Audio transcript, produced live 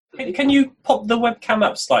Can you pop the webcam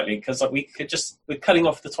up slightly? Because we're cutting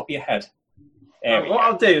off the top of your head. What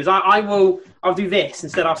I'll do is I'll do this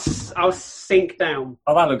instead. I'll sink down.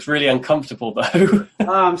 Oh, that looks really uncomfortable though.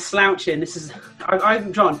 I'm slouching.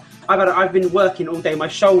 I've been working all day. My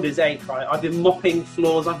shoulders ache. Right, I've been mopping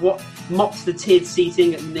floors. I've mopped the tiered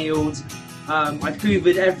seating at Neil's. I've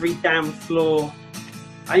hoovered every damn floor.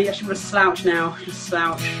 I should have a slouch now. Just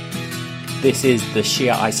slouch. This is the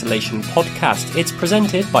Sheer Isolation podcast. It's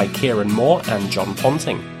presented by Kieran Moore and John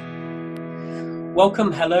Ponting.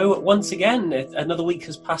 Welcome, hello, once again. Another week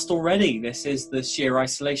has passed already. This is the Sheer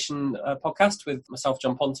Isolation podcast with myself,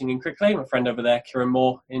 John Ponting in Crickley, my friend over there, Kieran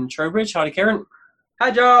Moore in Trowbridge. Howdy, Kieran. Hi,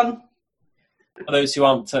 John. For those who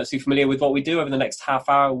aren't too familiar with what we do, over the next half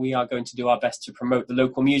hour, we are going to do our best to promote the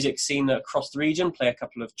local music scene across the region, play a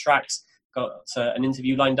couple of tracks, got an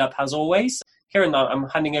interview lined up as always. Kieran, I'm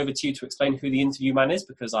handing over to you to explain who the interview man is,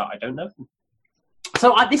 because I don't know.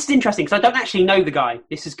 So this is interesting because I don't actually know the guy.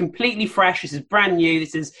 This is completely fresh. This is brand new.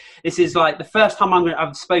 This is like the first time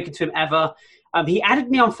I've spoken to him ever. He added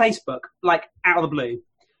me on Facebook, like out of the blue.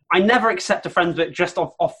 I never accept a friend's book just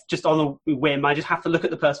on a whim. I just have to look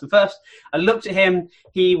at the person first. I looked at him.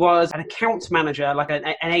 He was an account manager, like an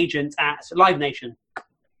agent at Live Nation,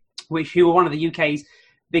 who were one of the UK's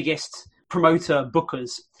biggest promoter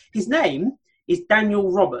bookers. His name is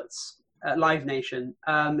Daniel Roberts at Live Nation.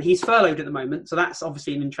 He's furloughed at the moment, so that's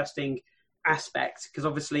obviously an interesting aspect because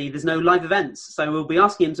obviously there's no live events. So we'll be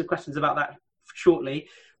asking him some questions about that shortly.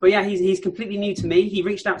 But yeah, he's completely new to me. He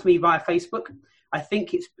reached out to me via Facebook. I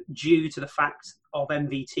think it's due to the fact of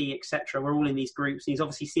MVT, etc. We're all in these groups. And he's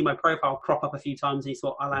obviously seen my profile crop up a few times and he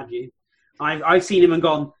thought, I'll add you. I've seen him and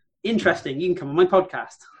gone, interesting, you can come on my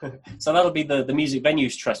podcast. So that'll be the Music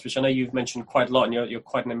Venues Trust, which I know you've mentioned quite a lot, and you're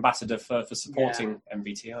quite an ambassador for supporting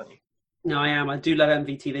MVT, aren't you? No, I am. I do love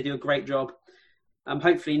MVT. They do a great job.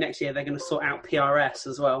 Hopefully next year they're going to sort out PRS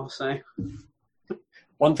as well. So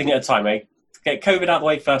one thing at a time, eh? Get COVID out of the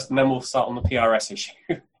way first, and then we'll start on the PRS issue.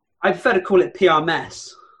 I prefer to call it PR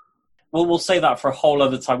mess. Well, we'll say that for a whole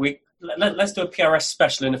other time. Let's do a PRS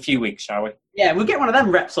special in a few weeks, shall we? Yeah, we'll get one of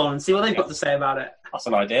them reps on and see what they've got to say about it. That's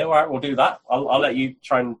an idea. All right, we'll do that. I'll let you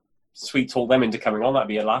try and sweet talk them into coming on. That'd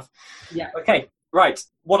be a laugh. Yeah. Okay, right.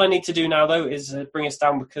 What I need to do now, though, is bring us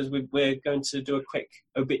down because we're going to do a quick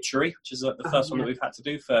obituary, which is the first one that we've had to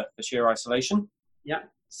do for Sheer Isolation. Yeah.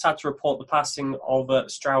 Sad to report the passing of a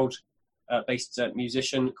Stroud-based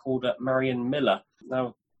musician called Marion Miller.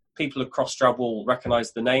 Now, people across Stroud will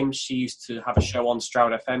recognise the name. She used to have a show on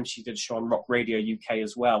Stroud FM. She did a show on Rock Radio UK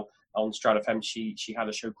as well. On Stroud FM, she had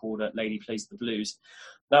a show called Lady Plays the Blues.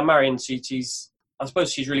 Now, Marion, I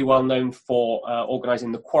suppose she's really well known for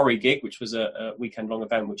organising the Quarry gig, which was a weekend-long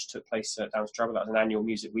event which took place down Stroud. That was an annual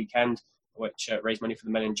music weekend which raised money for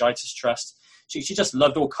the Meningitis Trust. She just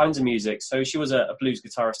loved all kinds of music. So she was a blues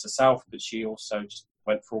guitarist herself, but she also just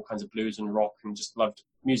went for all kinds of blues and rock and just loved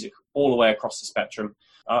music all the way across the spectrum.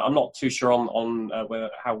 I'm not too sure on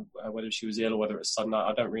whether she was ill or whether it was sudden.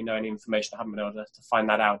 I don't really know any information. I haven't been able to find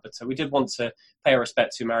that out. But we did want to pay our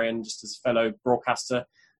respect to Marion just as a fellow broadcaster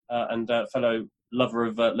and fellow lover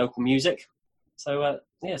of local music. So,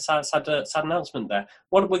 sad announcement there.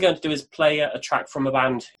 What we're going to do is play a track from a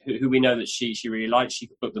band who we know that she really likes. She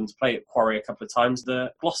booked them to play at Quarry a couple of times.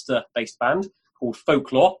 The Gloucester-based band called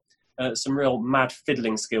Folklore. Some real mad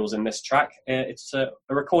fiddling skills in this track. It's a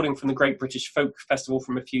recording from the Great British Folk Festival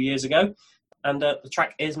from a few years ago. And the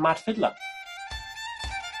track is Mad Fiddler.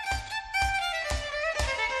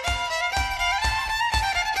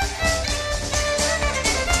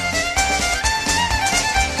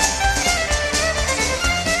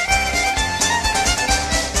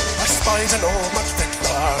 An old mad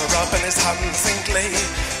fiddler up in his hands in glee.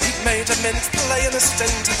 He'd made a mint play in a stint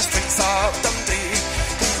in the streets of Dundee.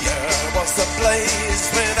 The year was ablaze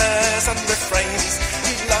with airs and refrains.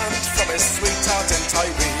 He learned from his sweetheart in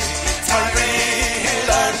Tyree. He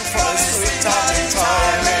learned from his sweetheart in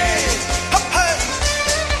Tyree. Hop, hey!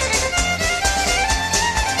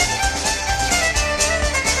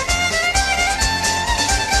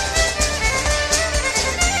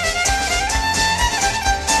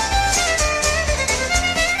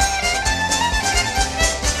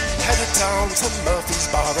 Down to Murphy's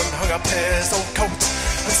bar and hung up his old coat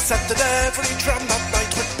and said that every dram that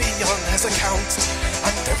night would be on his account.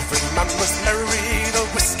 And every man was merry, the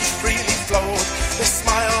whiskey freely flowed. They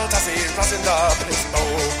smiled as he rosined up his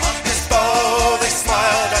bowl. They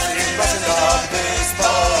smiled as he rosined up his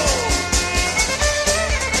bowl.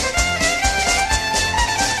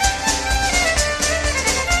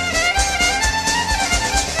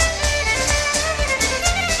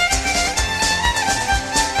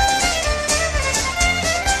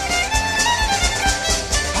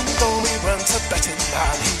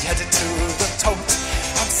 man, he headed to the tote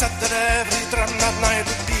and said that every drum that night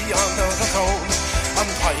would be under the cone. And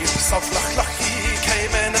pipes of Loch he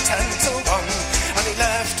came in at 10 to 1, and he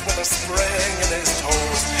left with a spring in his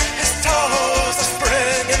toes. His toes, a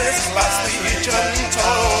spring in his Glaswegian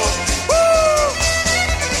toes. Woo!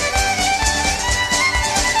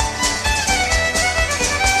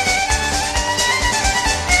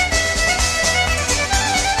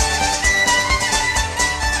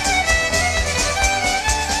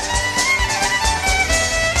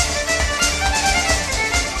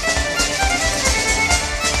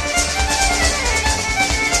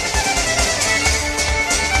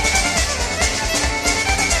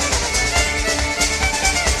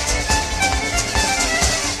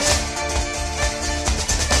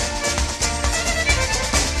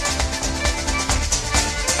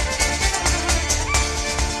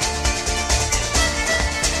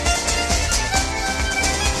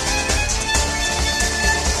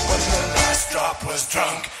 Was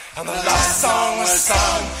drunk and the last song was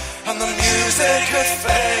sung and the music had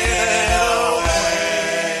faded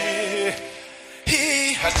away.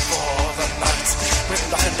 He had for the night with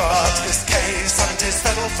nothing but his case and his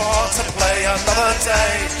fiddle for to play another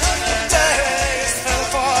day. The days fell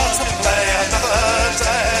for to play another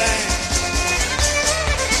day.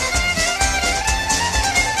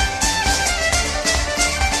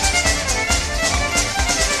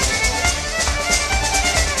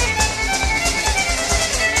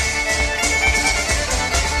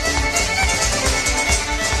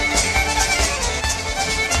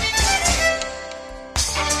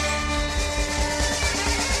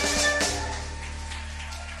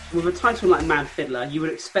 With a title like Mad Fiddler, you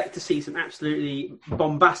would expect to see some absolutely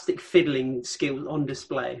bombastic fiddling skills on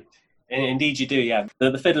display. Indeed you do, yeah.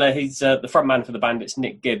 The fiddler, he's the front man for the band, it's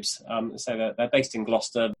Nick Gibbs. So they're based in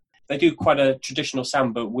Gloucester. They do quite a traditional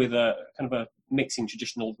sound, but with a kind of a mixing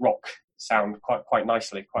traditional rock sound quite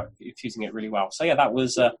nicely, quite fusing it really well. So yeah, that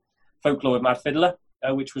was Folklore with Mad Fiddler,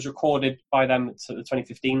 which was recorded by them at the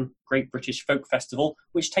 2015 Great British Folk Festival,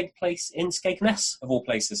 which takes place in Skegness, of all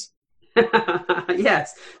places.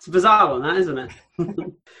 Yes, it's a bizarre one, that, isn't it?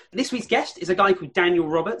 This week's guest is a guy called Daniel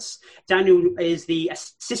Roberts. Daniel is the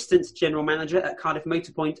Assistant General Manager at Cardiff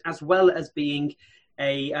Motorpoint, as well as being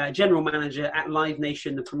a General Manager at Live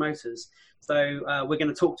Nation, the promoters. So we're going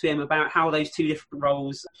to talk to him about how those two different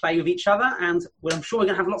roles play with each other, and I'm sure we're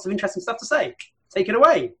going to have lots of interesting stuff to say. Take it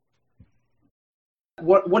away.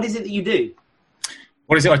 What is it that you do?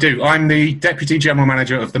 What is it I do? I'm the Deputy General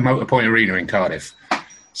Manager of the Motorpoint Arena in Cardiff.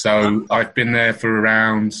 So I've been there for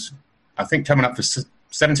around, I think, coming up for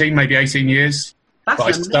 17, maybe 18 years. But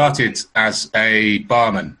I started as a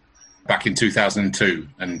barman back in 2002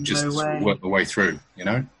 and just worked my way through, you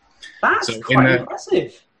know. That's quite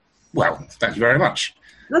impressive. Well, thank you very much.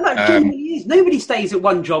 No, that genuinely is. Nobody stays at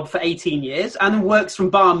one job for 18 years and then works from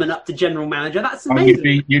barman up to general manager. That's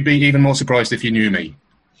amazing. You'd be even more surprised if you knew me.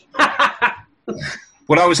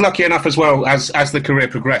 Well, I was lucky enough as well as the career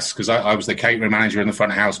progressed, because I was the catering manager and the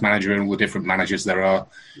front of house manager and all the different managers there are.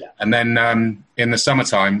 Yeah. And then in the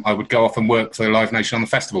summertime, I would go off and work for Live Nation on the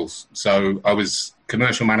festivals. So I was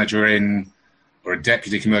commercial manager or a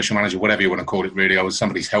deputy commercial manager, whatever you want to call it, really. I was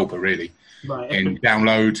somebody's helper, really. Right. In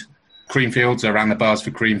Download, Creamfields. I ran the bars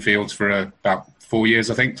for Creamfields for about 4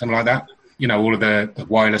 years, I think, something like that. You know, all of the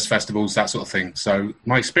wireless festivals, that sort of thing. So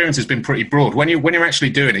my experience has been pretty broad. When you're actually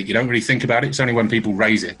doing it, you don't really think about it. It's only when people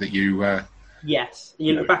raise it that you... yes.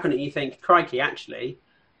 You look back on it and you think, crikey, actually,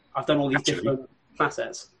 I've done all these different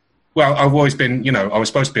facets. Well, I've always been, you know, I was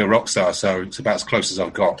supposed to be a rock star, so it's about as close as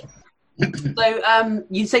I've got. So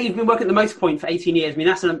you say you've been working at the Motorpoint for 18 years. I mean,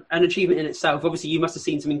 that's an achievement in itself. Obviously, you must have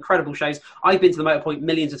seen some incredible shows. I've been to the Motorpoint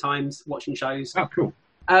millions of times watching shows. Oh, cool.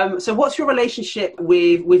 So what's your relationship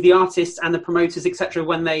with the artists and the promoters, etc.,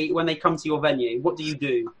 when they come to your venue? What do you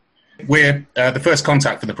do? We're the first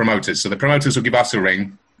contact for the promoters. So the promoters will give us a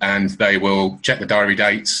ring and they will check the diary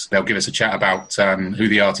dates. They'll give us a chat about who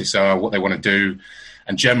the artists are, what they want to do.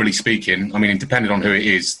 And generally speaking, I mean, depending on who it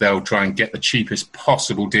is, they'll try and get the cheapest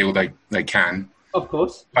possible deal they can. Of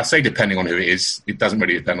course. I say depending on who it is. It doesn't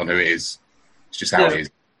really depend on who it is. It's just how it is.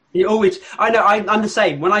 You always, I know, I'm the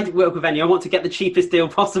same. When I work with venue, I want to get the cheapest deal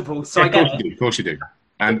possible. So yeah, of course you do.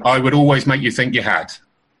 And I would always make you think you had.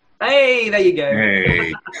 Hey, there you go.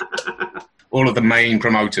 Hey. All of the main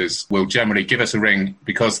promoters will generally give us a ring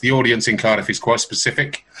because the audience in Cardiff is quite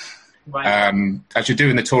specific. Right. As you're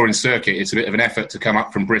doing the touring circuit, it's a bit of an effort to come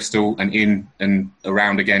up from Bristol and in and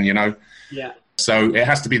around again, you know. Yeah. So it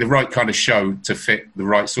has to be the right kind of show to fit the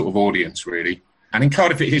right sort of audience, really. And in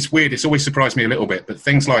Cardiff, it's weird. It's always surprised me a little bit. But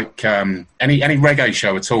things like any reggae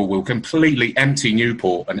show at all will completely empty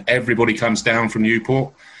Newport, and everybody comes down from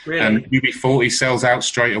Newport. Really? And UB40 sells out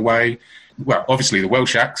straight away. Well, obviously the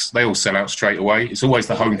Welsh acts, they all sell out straight away. It's always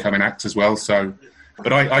the homecoming act as well. So,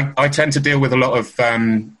 but I tend to deal with a lot of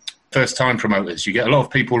first-time promoters. You get a lot of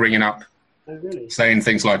people ringing up, saying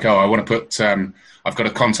things like, "Oh, I want to put, I've got to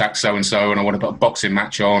contact so-and-so, and I want to put a boxing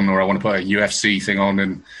match on, or I want to put a UFC thing on,"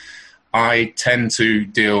 and I tend to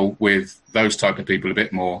deal with those type of people a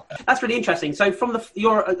bit more. That's really interesting. So from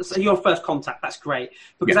your first contact, that's great,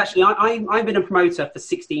 because actually I've been a promoter for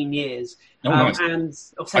 16 years. Oh, nice. And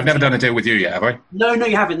I've never done a deal with you yet, have I? No,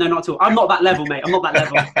 you haven't. No, not at all. I'm not that level, mate. I'm not that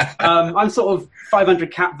level. I'm sort of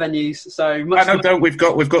 500 cap venues. So much. No, don't. We've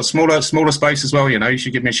got smaller space as well. You know, you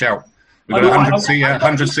should give me a shout. We've got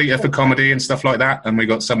 100 seater for comedy and stuff like that, and we've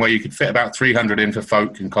got somewhere you could fit about 300 in for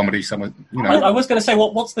folk and comedy. Somewhere, you know. I was going to say,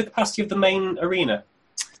 what's the capacity of the main arena?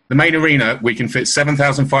 The main arena, we can fit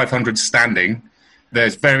 7,500 standing.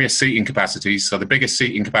 There's various seating capacities, so the biggest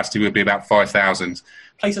seating capacity would be about 5,000.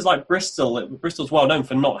 Places like Bristol's well known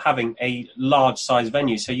for not having a large size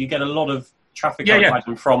venue, so you get a lot of traffic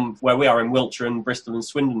from where we are in Wiltshire and Bristol and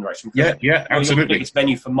Swindon direction. Yeah, absolutely. The biggest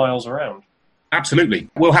venue for miles around. Absolutely.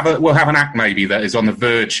 We'll have an act maybe that is on the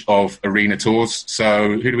verge of arena tours.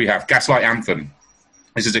 So who do we have? Gaslight Anthem.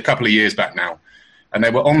 This is a couple of years back now. And they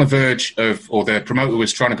were on the verge of, or the promoter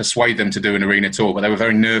was trying to persuade them to do an arena tour, but they were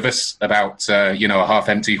very nervous about, a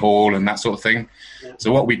half-empty hall and that sort of thing. Yeah.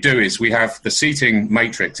 So what we do is we have the seating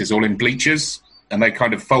matrix is all in bleachers, and they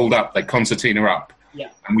kind of fold up, they concertina up.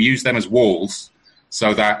 Yeah. And we use them as walls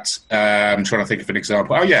so that, I'm trying to think of an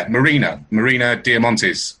example. Oh, yeah, Marina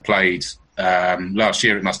Diamontes played last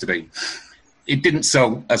year, it must have been. It didn't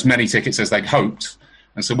sell as many tickets as they'd hoped.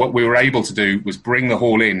 And so what we were able to do was bring the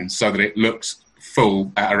hall in so that it looks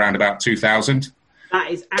full at around about 2,000.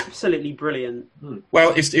 That is absolutely brilliant.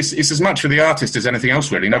 Well, it's as much for the artist as anything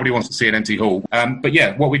else, really. Nobody wants to see an empty hall. But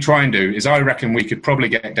yeah, what we try and do is I reckon we could probably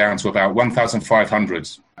get down to about 1,500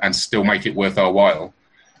 and still make it worth our while.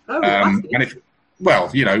 And if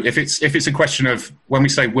it's a question of when we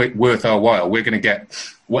say worth our while, we're going to get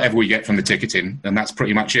whatever we get from the ticketing, and that's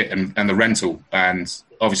pretty much it, and the rental. And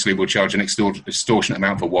obviously we'll charge an extortionate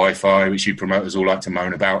amount for Wi-Fi, which you promoters all like to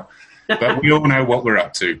moan about. But we all know what we're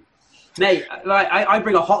up to. Mate, I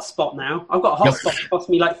bring a hotspot now. I've got a hotspot that costs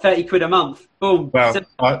me like 30 quid a month. Boom.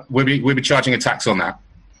 Well, we'll be charging a tax on that.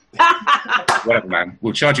 Whatever, man.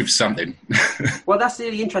 We'll charge you for something. Well, that's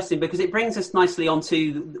really interesting because it brings us nicely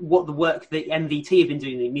onto what the work that MVT have been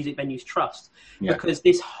doing, the Music Venues Trust. Yeah. Because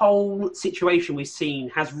this whole situation we've seen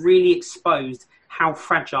has really exposed how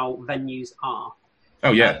fragile venues are.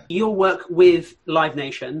 Oh, yeah. Your work with Live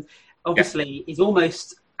Nation, obviously, is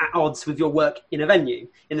almost at odds with your work in a venue,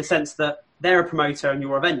 in the sense that they're a promoter and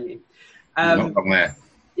you're a venue. Not wrong there.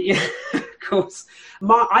 Yeah, of course.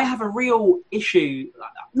 I have a real issue,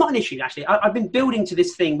 not an issue actually, I've been building to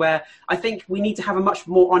this thing where I think we need to have a much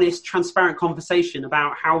more honest, transparent conversation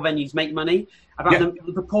about how venues make money, about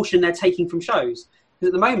the proportion they're taking from shows. Because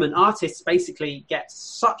at the moment, artists basically get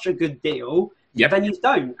such a good deal, venues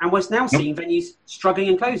don't. And we're now seeing venues struggling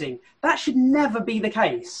and closing. That should never be the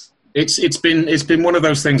case. It's been one of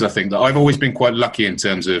those things, I think, that I've always been quite lucky in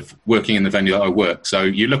terms of working in the venue that I work. So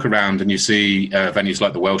you look around and you see venues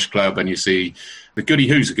like the Welsh Club, and you see the Goody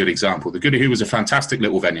Who's a good example. The Goody Who was a fantastic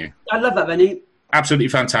little venue. I love that venue. Absolutely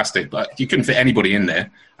fantastic, but you couldn't fit anybody in there,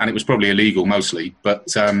 and it was probably illegal mostly. But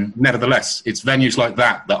nevertheless, it's venues like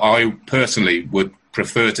that I personally would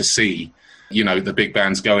prefer to see, the big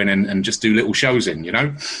bands go in and just do little shows in,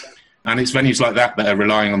 And it's venues like that are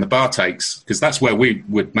relying on the bar takes, because that's where we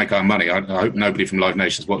would make our money. I hope nobody from Live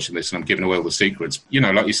Nation is watching this and I'm giving away all the secrets.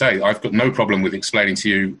 Like you say, I've got no problem with explaining to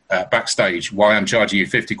you backstage why I'm charging you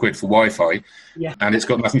 50 quid for Wi-Fi, and it's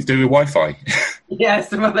got nothing to do with Wi-Fi.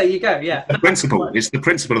 Yes, well, there you go, yeah. It's the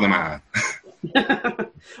principle of the matter.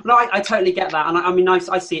 No, I totally get that. And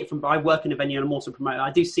I see it I work in a venue and I'm also a promoter. I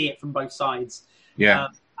do see it from both sides. Yeah.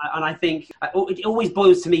 And I think it always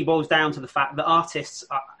boils down to the fact that artists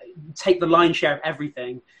take the lion's share of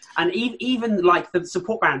everything, and even like the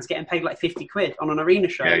support bands getting paid like 50 quid on an arena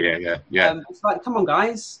show. Yeah. It's like, come on,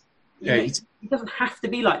 guys. It doesn't have to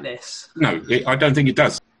be like this. No, I don't think it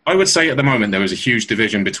does. I would say at the moment there is a huge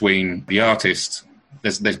division between the artist.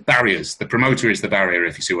 There's barriers. The promoter is the barrier,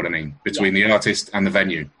 if you see what I mean, between the artist and the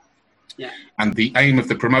venue. Yeah. And the aim of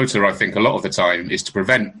the promoter, I think, a lot of the time is to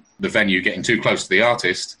prevent the venue getting too close to the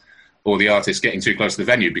artist, or the artist getting too close to the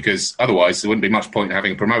venue, because otherwise there wouldn't be much point in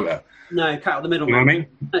having a promoter. No, cut out the middle. You know what I mean?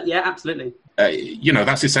 Yeah, absolutely.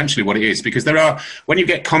 That's essentially what it is, because when you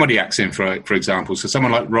get comedy acts in, for example, so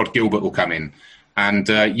someone like Rod Gilbert will come in, And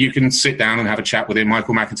you can sit down and have a chat with him,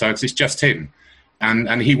 Michael McIntyre, because it's just him.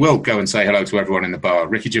 And he will go and say hello to everyone in the bar.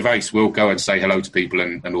 Ricky Gervais will go and say hello to people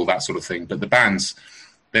and all that sort of thing. But the bands,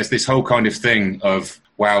 there's this whole kind of thing of,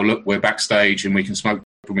 wow, look, we're backstage and we can smoke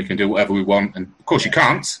and we can do whatever we want. And, of course, you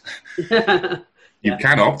can't. You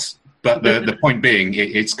cannot. But the point being,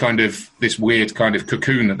 it's kind of this weird kind of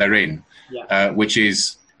cocoon that they're in, which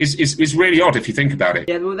is really odd if you think about it.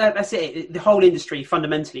 Yeah, well, that's it. The whole industry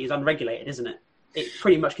fundamentally is unregulated, isn't it? It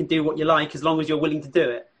pretty much can do what you like as long as you're willing to do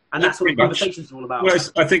it. And that's what the conversation's all about. Well,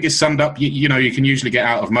 I think it's summed up. You know, you can usually get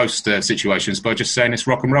out of most situations by just saying it's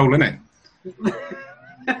rock and roll, isn't it?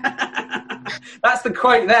 That's the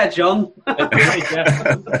quote there, John.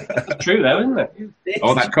 True, though, isn't it?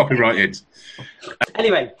 Oh, that copyrighted.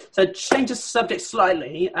 Anyway, so change the subject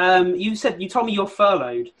slightly. You told me you're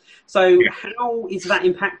furloughed. So how is that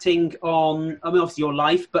impacting on, I mean, obviously your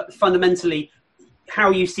life, but fundamentally how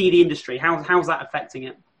you see the industry? How's that affecting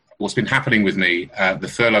it? What's been happening with me, the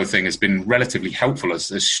furlough thing has been relatively helpful,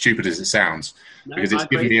 as stupid as it sounds, because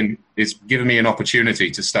it's given me an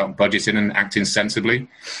opportunity to start budgeting and acting sensibly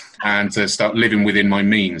and to start living within my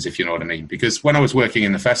means, if you know what I mean. Because when I was working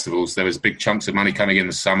in the festivals, there was big chunks of money coming in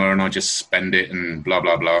the summer and I just spend it and blah,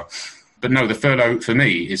 blah, blah. But no, the furlough for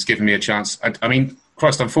me is giving me a chance. I mean,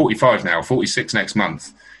 Christ, I'm 45 now, 46 next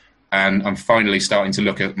month, and I'm finally starting to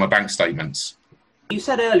look at my bank statements. You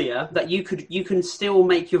said earlier that you can still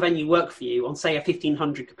make your venue work for you on, say, a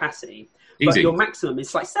 1,500 capacity, but your maximum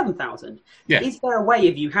is like 7,000. Yeah. Is there a way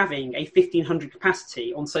of you having a 1,500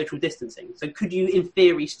 capacity on social distancing? So could you, in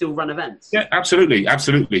theory, still run events? Yeah, absolutely,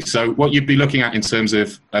 absolutely. So what you'd be looking at in terms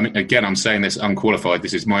of, I mean, again, I'm saying this unqualified.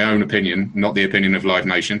 This is my own opinion, not the opinion of Live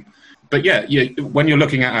Nation. But yeah, when you're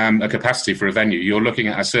looking at a capacity for a venue, you're looking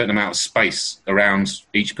at a certain amount of space around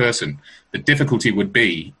each person. The difficulty would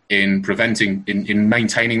be in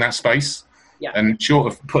maintaining that space. Yeah. And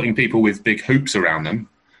short of putting people with big hoops around them,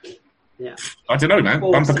 I don't know, man,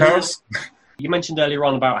 bumper cars. You mentioned earlier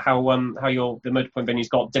on about how the Motorpoint venue's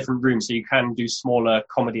got different rooms, so you can do smaller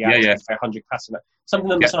comedy acts, 100 capacity. Something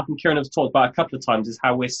that myself and Kieran have talked about a couple of times is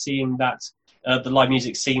how we're seeing that the live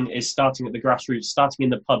music scene is starting at the grassroots, starting in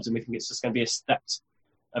the pubs, and we think it's just going to be a stepped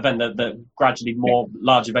event that gradually more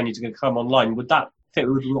larger venues are going to come online. Would that fit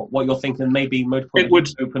with what you're thinking? Maybe Motorpoint would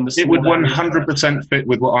open the. It would 100% fit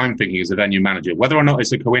with what I'm thinking as a venue manager. Whether or not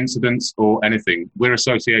it's a coincidence or anything, we're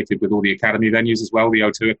associated with all the academy venues as well, the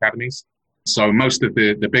O2 academies. So most of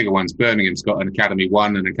the bigger ones, Birmingham's got an Academy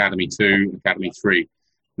 1, an Academy 2, an Academy 3.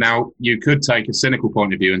 Now, you could take a cynical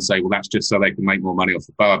point of view and say, well, that's just so they can make more money off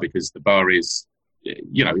the bar, because the bar is,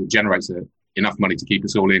 it generates enough money to keep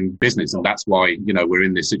us all in business. And that's why, we're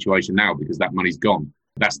in this situation now, because that money's gone.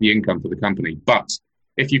 That's the income for the company. But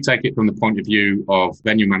if you take it from the point of view of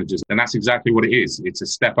venue managers, then that's exactly what it is. It's a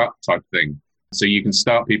step up type thing. So you can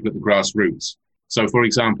start people at the grassroots. So, for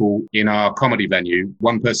example, in our comedy venue,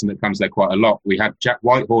 one person that comes there quite a lot, we had Jack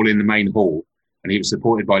Whitehall in the main hall, and he was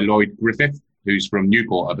supported by Lloyd Griffith, who's from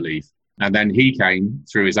Newport, I believe. And then he came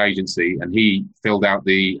through his agency and he filled out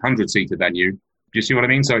the 100-seater venue. Do you see what I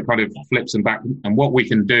mean? So it kind of flips them back. And what we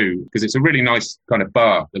can do, because it's a really nice kind of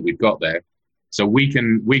bar that we've got there, so we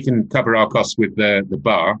can cover our costs with the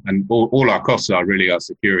bar, and all our costs are really our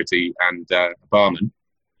security and barman.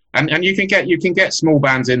 And you can get small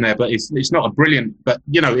bands in there, but it's not a brilliant. But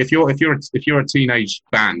if you're a teenage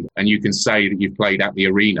band and you can say that you've played at the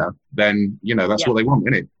arena, then that's what they want,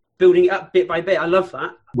 isn't it? Building it up bit by bit. I love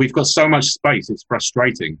that. We've got so much space, it's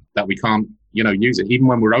frustrating that we can't, use it. Even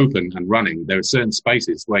when we're open and running, there are certain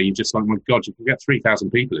spaces where you just like, my God, you can get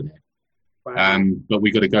 3,000 people in here. Wow. But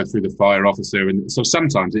we've got to go through the fire officer. And so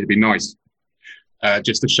sometimes it'd be nice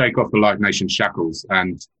just to shake off the Live Nation shackles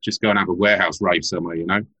and just go and have a warehouse rave somewhere,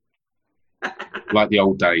 like the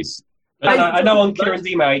old days. I know on Kieran's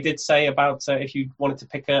email he did say about if you wanted to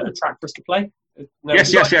pick a track for us to play. No,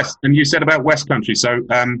 yes. And you said about West Country. So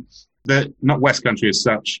not West Country as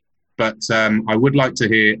such, but I would like to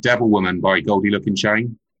hear Devil Woman by Goldie Looking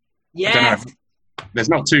Chain. Yes. There's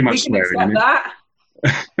not too much swearing in it. That.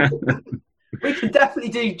 We can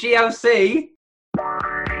definitely do GLC.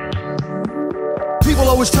 People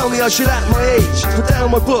always tell me I should act my age. Put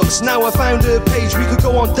down my books, now I found a page. We could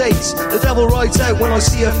go on dates. The devil rides out when I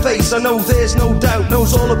see her face. I know there's no doubt,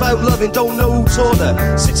 knows all about loving, don't know who taught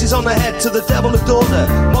her. Sixes on the head to the devil adored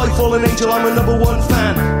her. My fallen angel, I'm a #1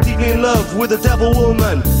 fan. Deeply in love with a devil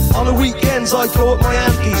woman. On the weekends I go at my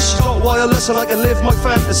auntie's. She's got wireless and I can live my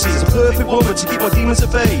fantasies. A perfect woman to keep my demons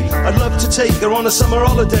at bay. I'd love to take her on a summer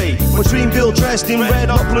holiday. My dream girl dressed in red,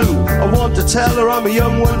 not blue. I want to tell her I'm a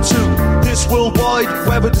young one too. This worldwide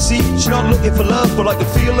web of deceit. She's not looking for love, but I can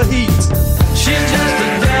feel the heat. She's just a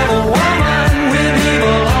devil woman with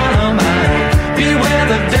evil on her mind. Beware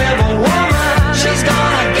the devil woman, she's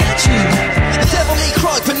gonna get you. The devil may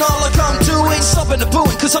cry, but all I come doing, stopping the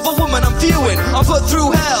booing, cause of a woman I'm viewing. I'm put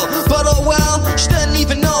through hell, but oh well, she doesn't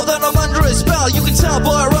even know that I'm under a spell. You can tell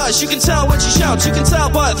by her eyes, you can tell when she shouts, you can tell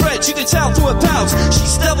by her threats, you can tell through her pouts.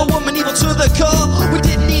 She's devil woman, evil to the core. We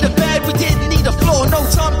didn't need a bed, we didn't need a floor. No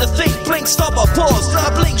time to think, blink, stop or pause. I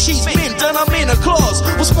blink, she's mint, and I'm in her claws.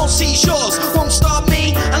 Well, small seashores won't stop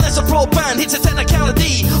me unless a broadband hits a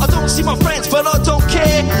technicality. I don't see my friends, but I don't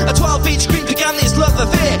care. A 12-inch screen began this love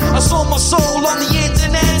affair. I saw my soul on the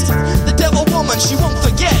internet. The devil woman, she won't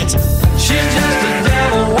forget. She's just a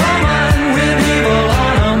devil woman with evil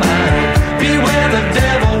on her mind. Beware the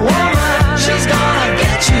devil woman, she's gonna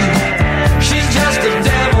get you. She's just a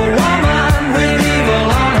devil woman with evil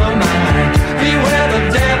on her mind. Beware the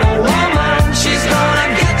devil woman, she's gonna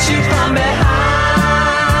get you from behind.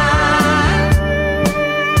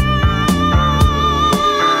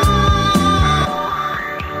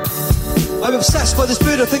 I'm obsessed by this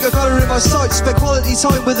bird, I think I got her in my sights. Spent quality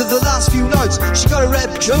time with her the last few nights. She got a red,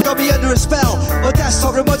 got me under a spell. My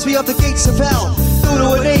desktop reminds me of the gates of hell. Don't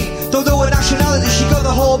know her name, don't know her nationality. She got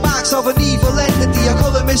the hallmarks of an evil entity. I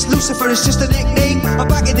call her Miss Lucifer, it's just a nickname. I'm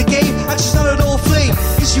back in the game, and she's not an old flame.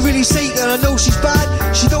 Is she really Satan? I know she's bad.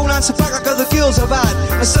 She don't answer back like other girls are bad.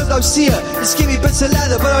 I sometimes see her, and give me bits of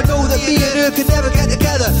leather. But I know that me and her can never get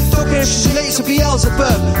together. Don't care if she's related to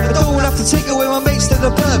Beelzebub. I don't have to take away my mates to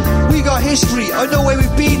the pub. We got history, I know where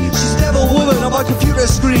we've been. She's a devil woman on my computer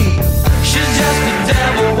screen. She's just a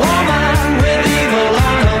devil woman with evil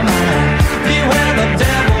on her mind. Beware the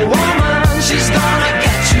devil woman, she's gonna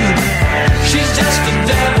get you. She's just a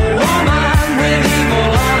devil woman with evil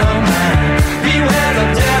on her mind. Beware the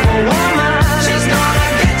devil woman, she's gonna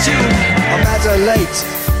get you. I met her late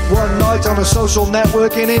one night on a social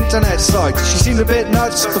networking internet site. She seemed a bit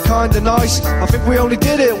nuts, but kinda nice. I think we only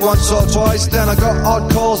did it once or twice. Then I got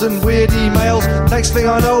odd calls and weird emails. Next thing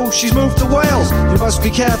I know, she's moved to Wales. You must be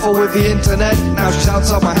careful with the internet. Now she's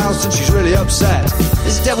outside my house and she's really upset.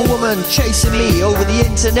 There's a devil woman chasing me over the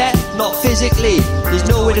internet, not physically. There's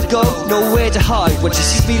nowhere to go, nowhere to hide. When she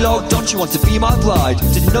sees me logged on, she wants to be my bride.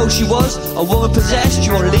 Didn't know she was a woman possessed. She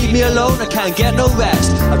won't leave me alone, I can't get no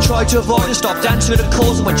rest. I tried to avoid her, stopped answering the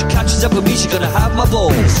calls, and when she catches up with me, she's gonna have my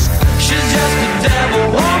balls. She's just a devil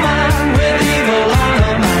woman with evil on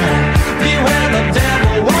her mind. Beware the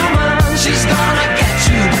devil woman, she's gonna get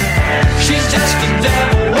you. She's just a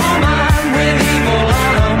devil woman with evil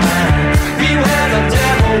on her mind. Beware the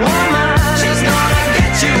devil woman, she's gonna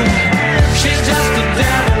get you. She's just a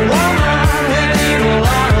devil woman with evil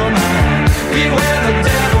on her mind. Beware the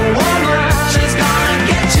devil woman, she's gonna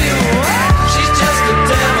get you. She's just a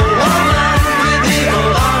devil woman with evil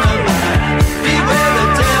on her mind. Beware the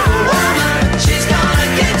devil woman, she's gonna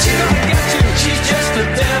get you. She's just a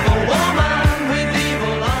devil woman with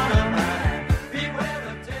evil on her mind. Beware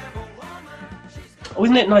the devil woman.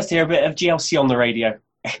 Wasn't it nice to hear a bit of GLC on the radio?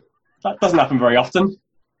 That doesn't happen very often.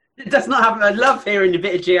 It does not happen. I love hearing a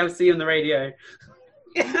bit of GLC on the radio.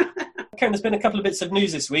 Okay, there's been a couple of bits of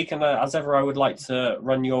news this week, and as ever, I would like to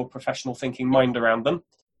run your professional thinking mind around them.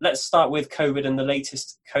 Let's start with COVID and the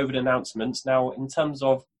latest COVID announcements. Now, in terms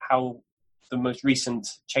of how the most recent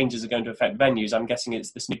changes are going to affect venues, I'm guessing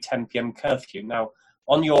it's this new 10 p.m. curfew. Now,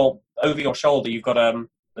 over your shoulder, you've got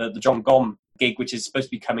the John Gom gig, which is supposed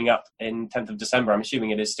to be coming up in 10th of December. I'm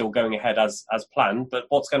assuming it is still going ahead as planned, but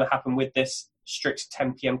what's going to happen with this strict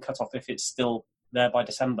 10 p.m. cutoff if it's still there by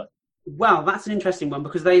December? Well, that's an interesting one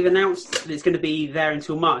because they've announced that it's going to be there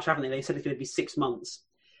until March, haven't they? They said it's going to be 6 months.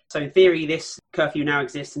 So in theory, this curfew now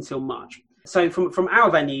exists until March. So from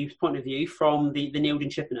our venue's point of view, from the Nield in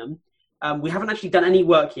Chippenham, we haven't actually done any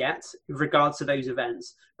work yet with regards to those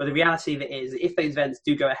events. But the reality of it is, if those events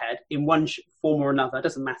do go ahead in one form or another, it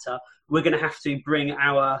doesn't matter, we're going to have to bring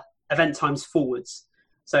our event times forwards.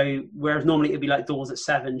 So whereas normally it would be like doors at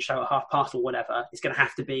 7, show at past or whatever, it's going to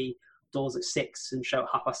have to be doors at 6 and show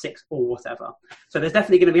at 6:30 or whatever. So there's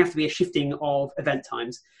definitely going to have to be a shifting of event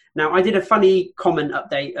times. Now, I did a funny comment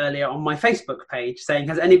update earlier on my Facebook page saying,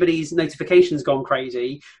 has anybody's notifications gone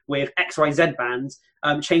crazy with XYZ bands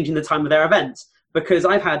changing the time of their events? Because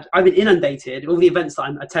I've been inundated, all the events that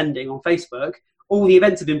I'm attending on Facebook, all the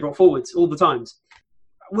events have been brought forwards all the times.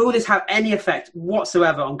 Will this have any effect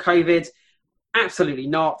whatsoever on COVID? Absolutely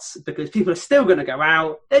not, because people are still going to go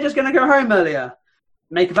out. They're just going to go home earlier.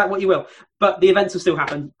 Make of that what you will. But the events will still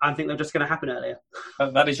happen. I think they're just going to happen earlier.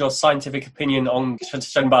 That is your scientific opinion on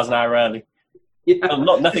shutting bars an hour early. Yeah.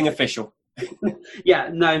 Nothing official. Yeah,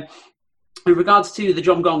 no. In regards to the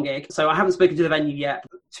John Gong gig, so I haven't spoken to the venue yet.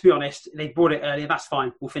 But to be honest, they brought it earlier. That's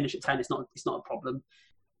fine. We'll finish at 10. It's not a problem.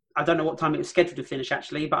 I don't know what time it was scheduled to finish,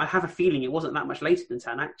 actually, but I have a feeling it wasn't that much later than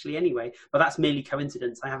 10, actually, anyway. But that's merely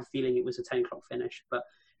coincidence. I have a feeling it was a 10 o'clock finish. But,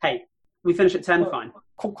 hey, we finish at 10, fine.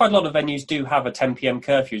 Quite a lot of venues do have a 10 p.m.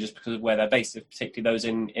 curfew just because of where they're based, particularly those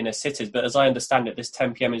in inner cities. But as I understand it, this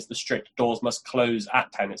 10 p.m. is the strict doors must close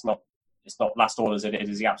at 10. It's not last orders. It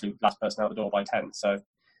is the absolute last person out the door by 10. So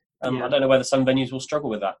I don't know whether some venues will struggle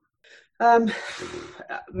with that.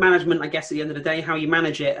 Management, I guess, at the end of the day, how you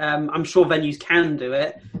manage it. I'm sure venues can do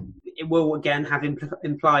it. It will, again, have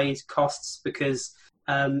implied costs because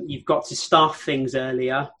you've got to staff things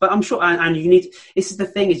earlier. But I'm sure, and you need, this is the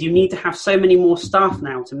thing, is you need to have so many more staff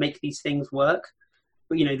now to make these things work.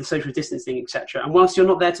 But, you know, the social distancing, etc. And whilst you're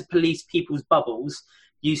not there to police people's bubbles,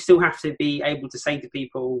 you still have to be able to say to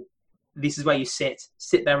people, this is where you sit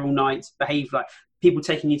there all night, behave like people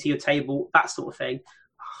taking you to your table, that sort of thing.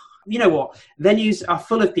 You know what? Venues are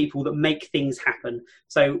full of people that make things happen.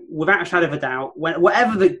 So without a shadow of a doubt,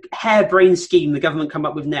 whatever the harebrained scheme the government come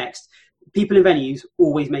up with next, people in venues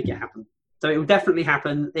always make it happen. So it will definitely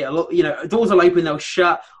happen. Doors will open, they'll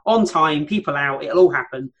shut on time, people out, it'll all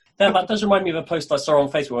happen. That does remind me of a post I saw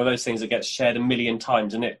on Facebook, one of those things that gets shared a million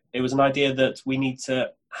times. And it was an idea that we need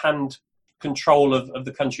to hand control of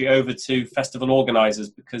the country over to festival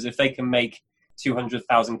organisers, because if they can make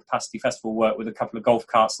 200,000 capacity festival work with a couple of golf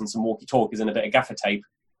carts and some walkie-talkies and a bit of gaffer tape,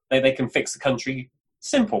 they can fix the country.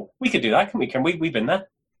 Simple. We could do that, can we? We've been there.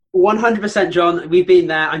 100%, John. We've been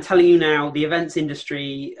there. I'm telling you now, the events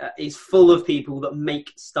industry is full of people that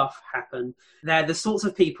make stuff happen. They're the sorts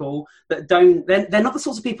of people that they're not the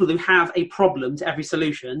sorts of people who have a problem to every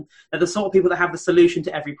solution. They're the sort of people that have the solution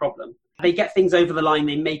to every problem. They get things over the line.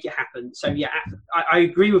 They make it happen. So, yeah, I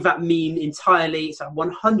agree with that meme entirely. It's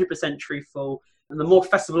 100% truthful. And the more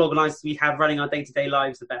festival organisers we have running our day-to-day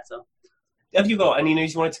lives, the better. Have you got any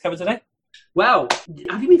news you wanted to cover today? Well,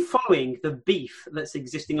 have you been following the beef that's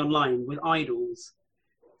existing online with idols?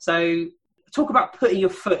 So, talk about putting your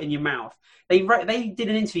foot in your mouth. They did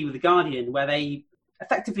an interview with The Guardian where they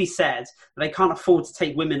effectively said that they can't afford to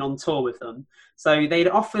take women on tour with them. So they've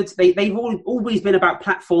always been about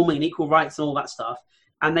platforming and equal rights and all that stuff.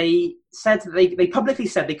 And they said they publicly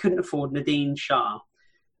said they couldn't afford Nadine Shah.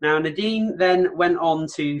 Now, Nadine then went on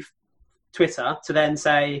to Twitter to then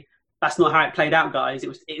say, that's not how it played out, guys. It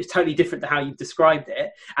was totally different to how you've described it.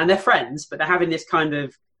 And they're friends, but they're having this kind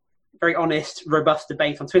of very honest, robust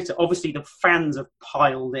debate on Twitter. Obviously, the fans have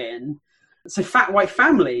piled in. So Fat White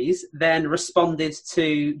Families then responded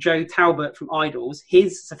to Joe Talbot from Idols.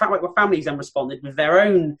 So Fat White Families then responded with their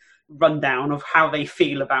own rundown of how they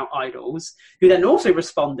feel about Idols, who then also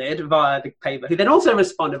responded via the paper,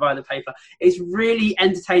 It's really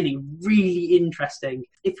entertaining, really interesting.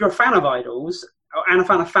 If you're a fan of Idols and a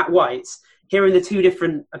fan of Fat Whites, hearing the two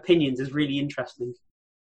different opinions is really interesting.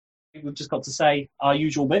 We've just got to say our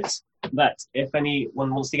usual bits, that if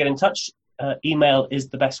anyone wants to get in touch, email is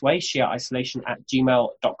the best way,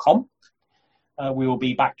 shiaisolation@gmail.com. We will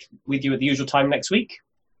be back with you at the usual time next week.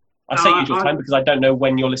 I say usual time because I don't know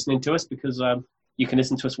when you're listening to us, because you can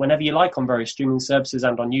listen to us whenever you like on various streaming services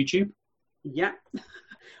and on YouTube. Yeah.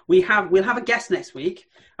 We'll have a guest next week.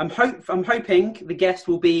 I'm hoping the guest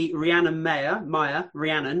will be Rhiannon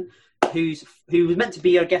Rhiannon, who was meant to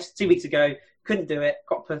be our guest 2 weeks ago, couldn't do it,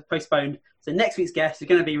 got postponed. So next week's guest is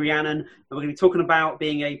going to be Rhiannon, and we're going to be talking about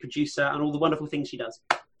being a producer and all the wonderful things she does.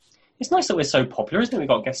 It's nice that we're so popular, isn't it? We've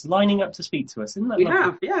got guests lining up to speak to us, isn't that? We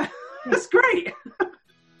have, yeah. That's great.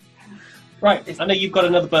 Right, I know you've got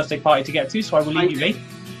another birthday party to get to, so I will leave you, Lee.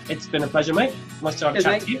 It's been a pleasure, mate. Nice to have a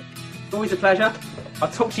chat to you. Always a pleasure. I'll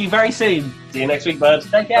talk to you very soon. See you next week, bud.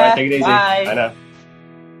 Take care. All right, take it easy. Bye. I know.